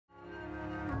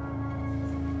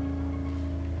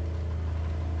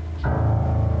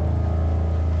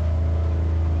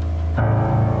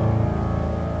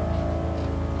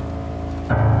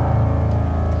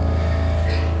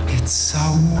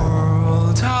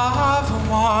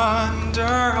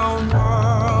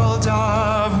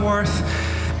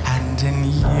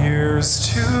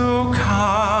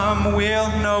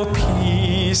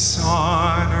peace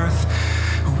on earth.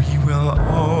 We will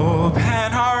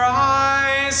open our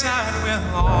eyes and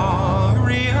we'll all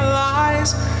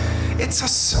realize it's a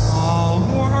small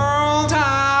world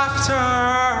after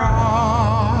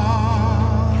all.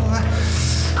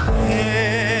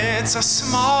 It's a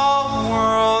small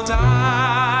world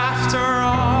after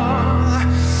all.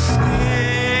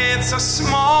 It's a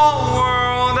small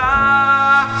world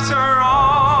after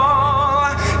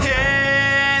all.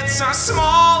 It's a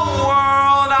small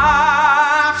world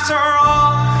after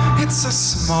all. It's a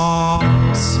small,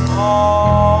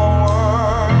 small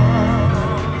world.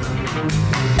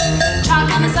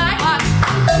 Chalk on the sidewalk,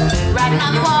 writing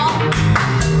on the wall.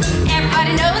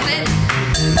 Everybody knows it.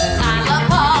 I love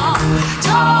Paul.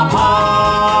 Tall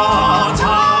Paul,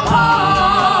 tall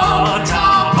Paul,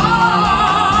 tall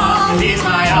Paul. He's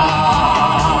my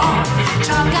all.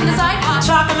 Chalk on the sidewalk.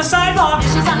 Chalk on the sidewalk.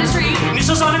 Initials on a tree.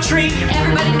 Initials on a tree.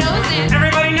 Everybody knows it.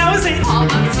 Everybody knows it. Paul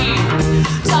loves you.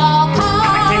 Tall Paul.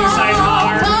 And the king size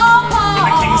bar. Tall Paul. And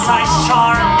the king size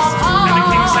charms. And the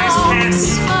king size kiss.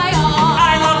 He's my all.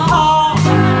 I love Paul.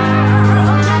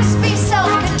 Just be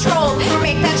self-controlled.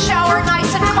 Make that shower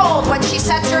nice and cold when she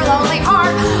sets your lonely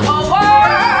heart a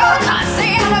whirl. 'Cause the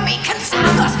enemy can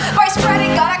sack us by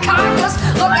spreading gun and carcass.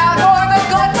 Look out for the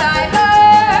good time.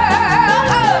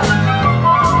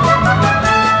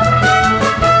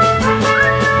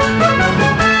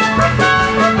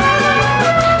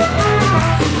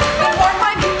 Before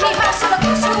my Mickey Mouse and the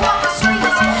goose who walk the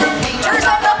streets. Dangers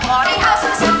of the party house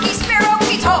and Slinky Spiro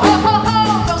Keats. Ho ho ho ho,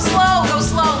 go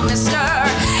slow, mister.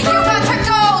 You got to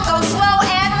go slow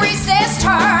and resist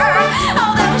her.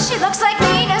 Although she looks like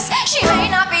Venus, she may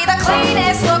not be the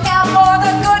cleanest. Look out for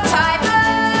the good time girl.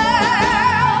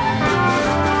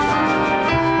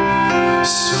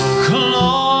 So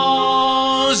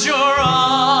close your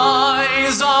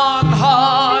eyes on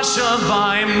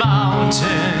Hushabye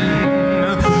Mountain.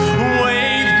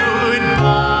 Wave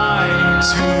goodbye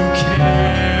to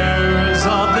cares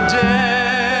of the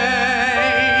day.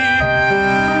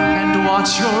 And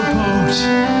watch your boat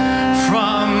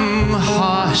from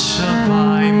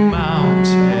Hushabye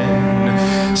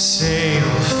Mountain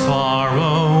sail far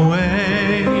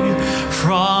away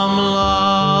from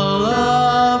Lullaby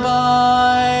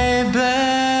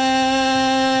Bay.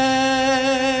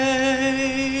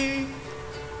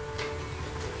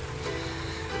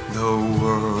 The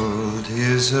world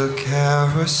is a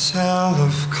carousel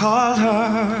of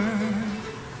color.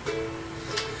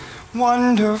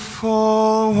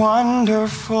 Wonderful,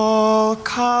 wonderful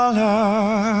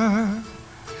color.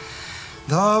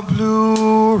 The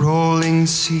blue rolling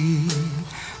sea,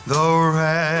 the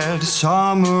red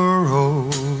summer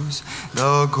rose,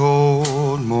 the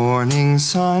gold morning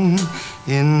sun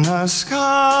in the sky.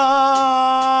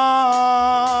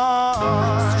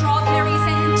 Strawberries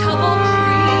and double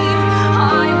cream. I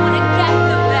wanna get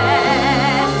the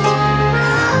best.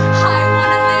 I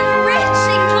wanna live rich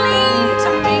and clean to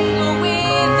mingle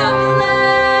with the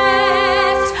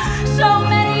blessed. So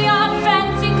many are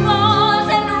fancy claws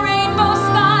and rainbow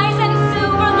skies and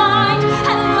silver lined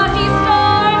and lucky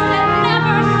stars that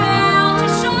never fail to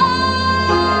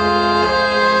shine.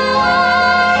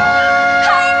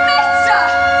 Hey, mister,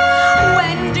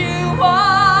 when do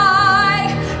I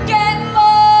get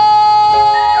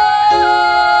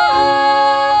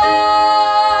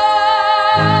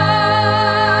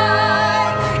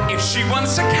mine? If she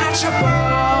wants to catch a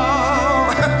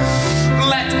ball,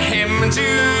 let him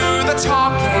do the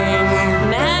talking.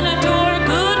 Men adore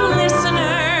good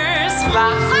listeners.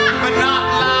 Laugh, but not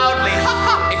loudly.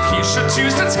 If he should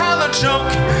choose to tell a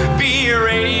joke, be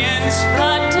radiant.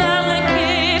 But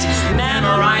delicate.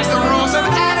 Memorize the rules of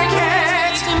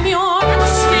etiquette. Demure.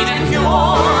 Sweet and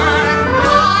pure.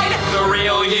 Hide the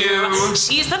real you.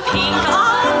 She's the pink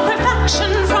of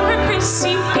perfection, from her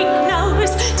Chrissy pink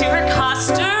nose to her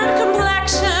custard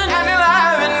complexion, And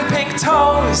 11 pink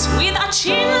toes. with a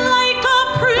chin like a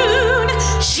prune.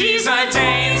 She's a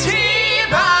dainty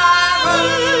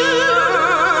baboon.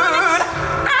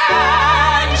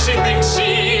 And she thinks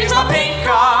she's the pink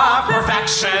of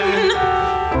perfection.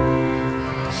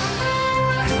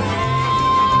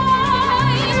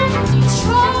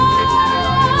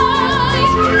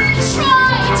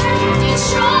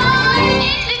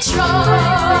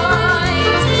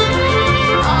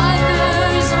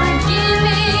 Others are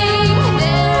giving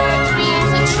their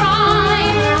dreams a try.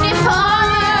 If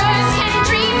others can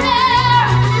dream there,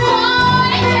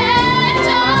 why can't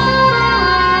I?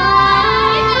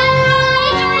 My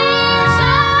dreams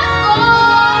are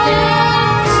golden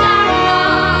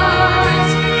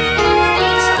chariots.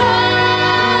 Each one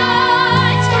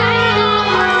carry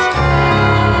our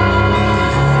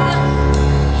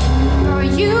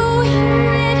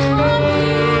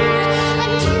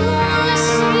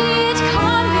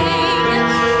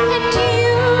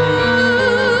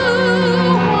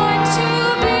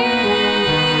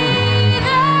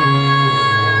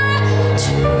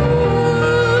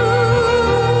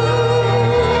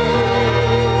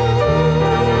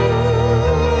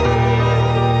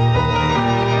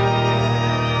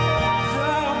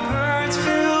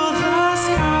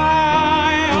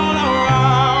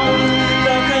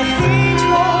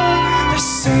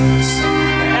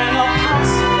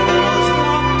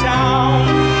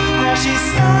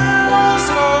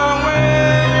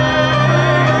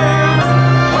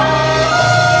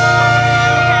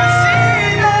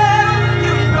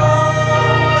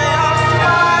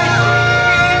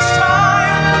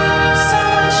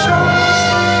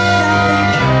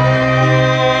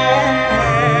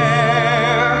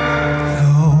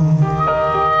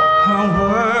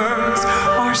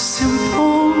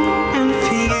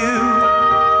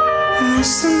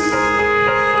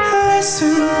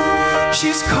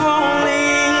She's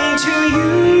calling to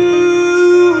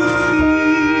you.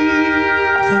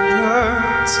 Feed the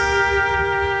birds.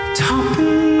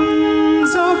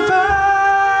 Tuppence a bag.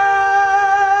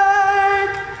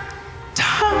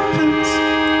 Tuppence.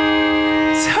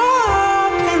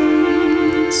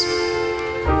 Tuppence.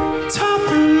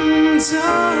 Tuppence a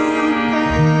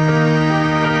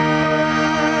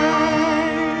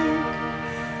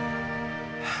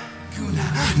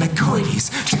Nacoides,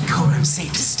 Dracorum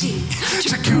Sanctisti.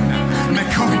 Dracuna,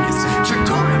 Nacoides,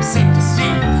 Dracorum Sanctisti.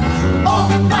 Oh,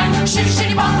 mein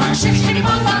shitty bong bong, shitty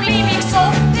bong bong, leaving so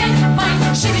dead.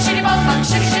 Mein shitty bong bong,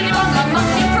 shitty bong bong,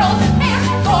 monkey pro. Air,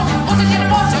 door, unter den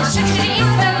Border, shitty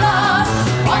is the last.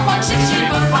 One shitty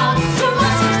bong bong, two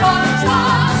monsters, one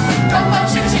twice. One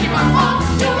shitty bong bong,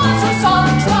 two monsters,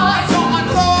 one twice. So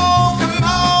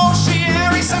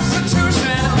unlocomotionary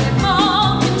substitution.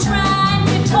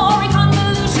 Transitory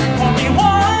convolution. Only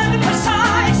one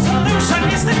precise solution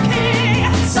is the key.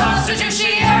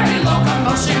 Substitutionary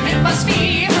locomotion, it must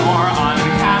be. Or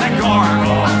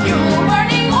uncategorical. A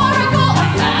fuel-burning oracle, a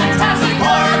fantastic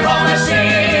oracle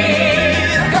machine.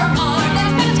 Your arm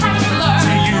is spectacular.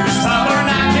 To use the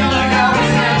vernacular,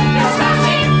 It's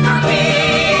smashing through me.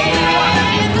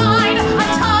 Find a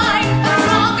tide that's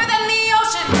stronger than the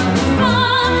ocean.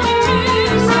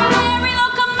 Substitutionary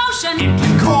locomotion.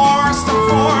 course the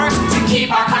force To keep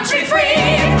our country free.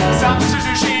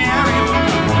 substitutionary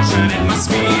locomotion. It must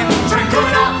be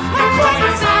Dracuna,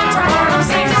 Nacoides, and Dracorum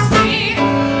Sanctisti.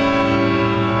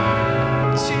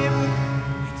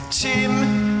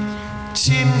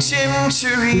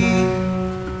 Chimchery.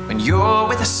 When you're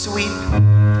with a sweep,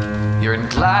 you're in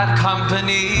glad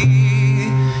company.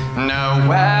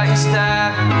 Nowhere is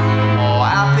there more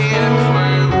happier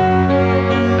crew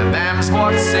than them's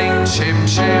what sing chim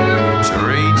chim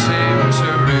cherry chim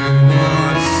cheroo.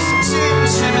 Chim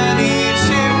chimney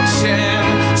chim chim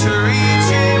cherry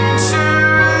chim cheroo.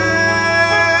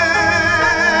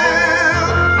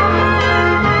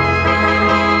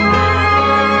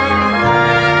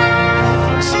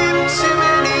 Chim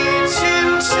chimney chim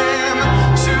chim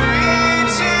cherry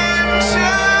chim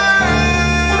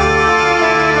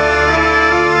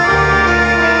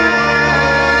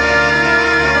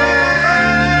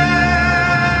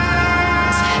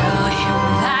Tell him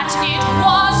that it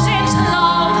wasn't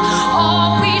love,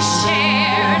 all we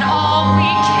shared, all we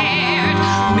cared.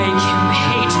 Make him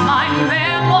hate my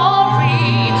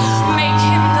memory, make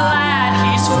him glad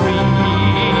he's free.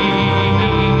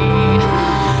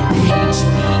 Paint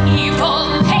me evil,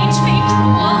 paint me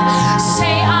cruel,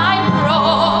 say I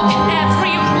broke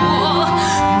every rule.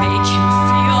 Make him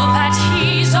feel that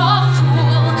he's a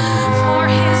fool for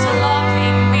his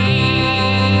loving me.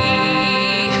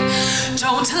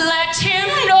 Don't let him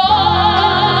know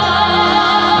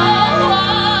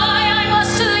why I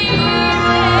must leave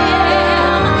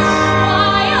him,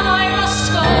 why I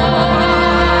must go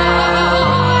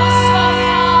so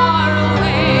far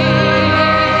away.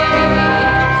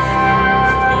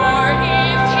 For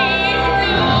if he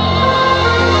knew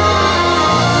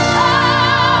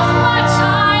how much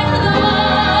I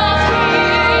love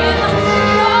him,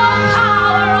 no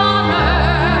power on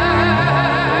earth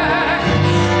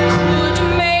could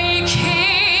make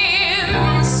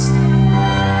him stay.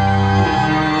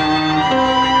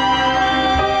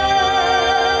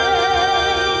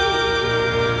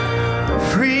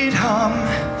 Freedom,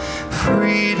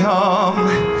 freedom,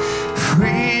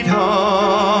 freedom.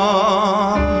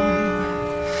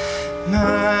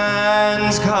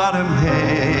 Man's gotta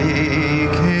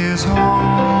make his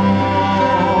home.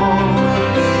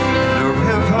 The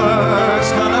river's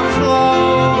gonna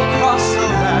flow across the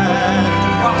land,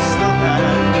 across the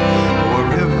land. The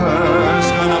river's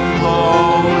gonna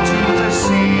flow to the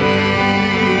sea.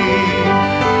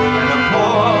 And a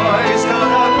boy's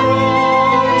gonna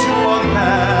grow to a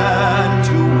man,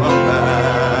 to a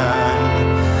man.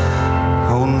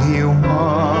 Only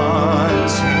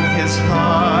once in his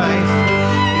life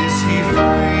is he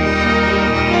free.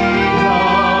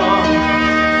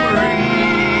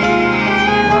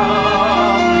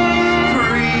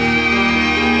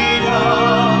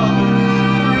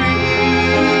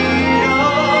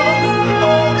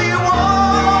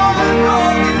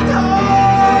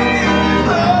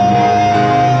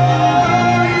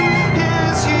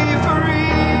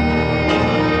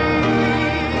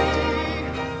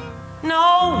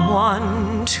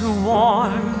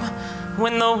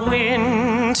 when the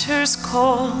winter's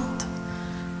cold.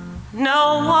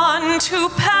 No one to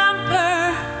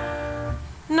pamper,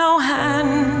 no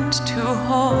hand to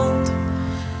hold.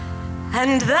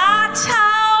 And that's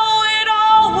how it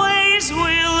always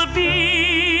will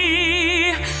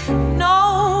be.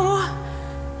 No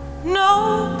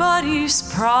nobody's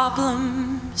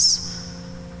problems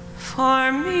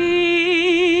for me.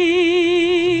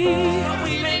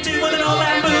 We may do with an old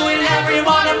bamboo and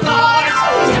everyone applauds.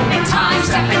 Step in time,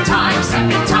 step in time, step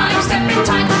in time, step in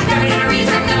time. Never need a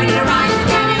reason, never need a rhyme.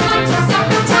 Getting like to step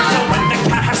in time. So when the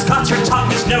cat has got your tongue,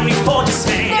 there's no need for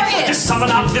dismay. There is. Just summon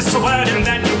up this word and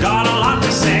then you've got a lot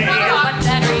to say. But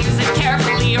better use it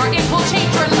carefully or it will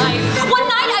change your life. One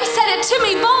night I said it to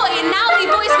me boy, and now me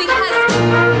boys because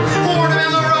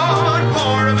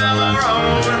Portobello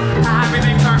Road, happy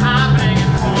things are happening in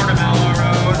Portobello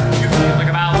Road. You feel like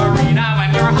a ballerina when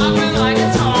you're hopping like a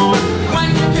toad. When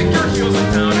you kick your heels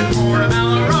down in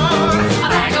Portobello Road. a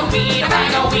bag of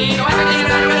weed, oh everything is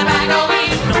better with a bag of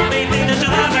weed. No main thing that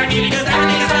you'll ever need because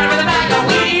everything is better with a bag of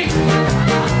weed.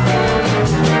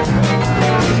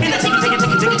 In the ticky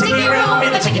room,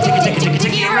 in the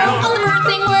ticky room. All the birds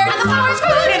sing words and the flowers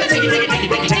grow In the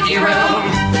ticky room.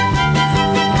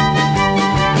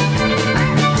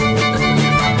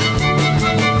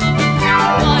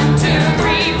 1, 2,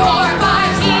 3, 4,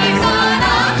 5, he's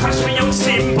gonna Crush me your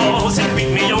cymbals and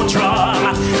beat me your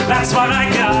drum. That's what I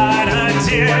gotta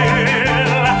do.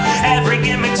 Every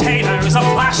imitator's a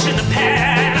flash in the pan.